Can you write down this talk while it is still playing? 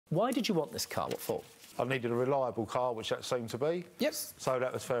Why did you want this car? What for? I needed a reliable car, which that seemed to be. Yes. So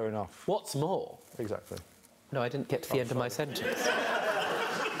that was fair enough. What's more? Exactly. No, I didn't get to the end of my sentence.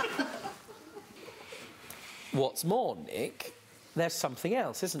 What's more, Nick, there's something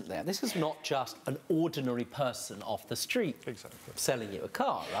else, isn't there? This is not just an ordinary person off the street selling you a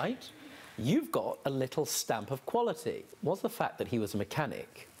car, right? You've got a little stamp of quality. Was the fact that he was a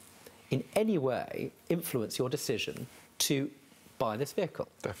mechanic in any way influence your decision to buy this vehicle?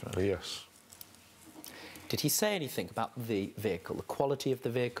 Definitely, yes. Did he say anything about the vehicle, the quality of the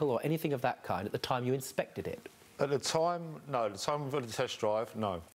vehicle, or anything of that kind at the time you inspected it? At the time, no. At the time of the test drive, no.